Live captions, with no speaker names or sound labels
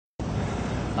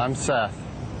I'm Seth.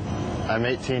 I'm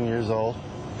 18 years old.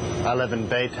 I live in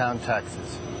Baytown,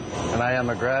 Texas, and I am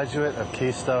a graduate of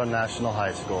Keystone National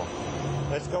High School.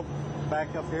 Let's go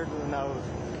back up here to the nose.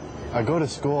 I go to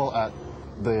school at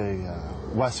the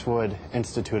Westwood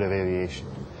Institute of Aviation,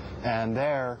 and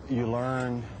there you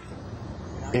learn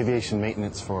aviation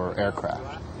maintenance for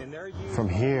aircraft. From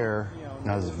here,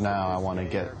 as of now, I want to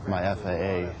get my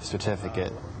FAA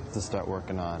certificate to start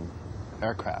working on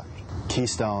aircraft.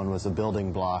 Keystone was a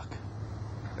building block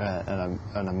and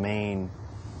a main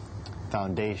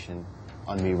foundation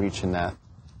on me reaching that.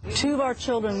 Two of our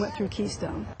children went through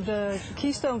Keystone. The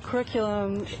Keystone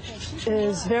curriculum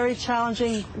is very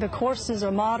challenging. The courses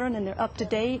are modern and they're up to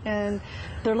date, and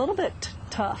they're a little bit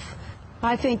tough.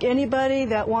 I think anybody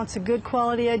that wants a good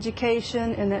quality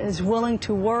education and that is willing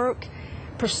to work,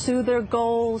 pursue their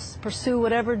goals, pursue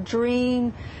whatever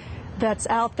dream that's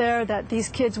out there that these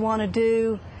kids want to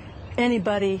do,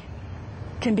 anybody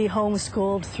can be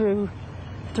homeschooled through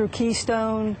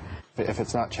Keystone. If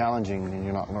it's not challenging, then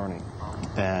you're not learning.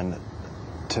 And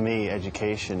to me,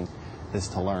 education is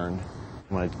to learn.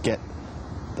 I want to get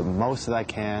the most that I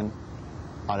can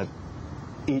out of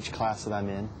each class that I'm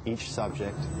in, each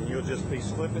subject. And you'll just be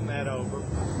slipping that over.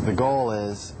 The goal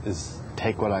is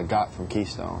take what I got from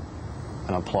Keystone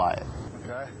and apply it.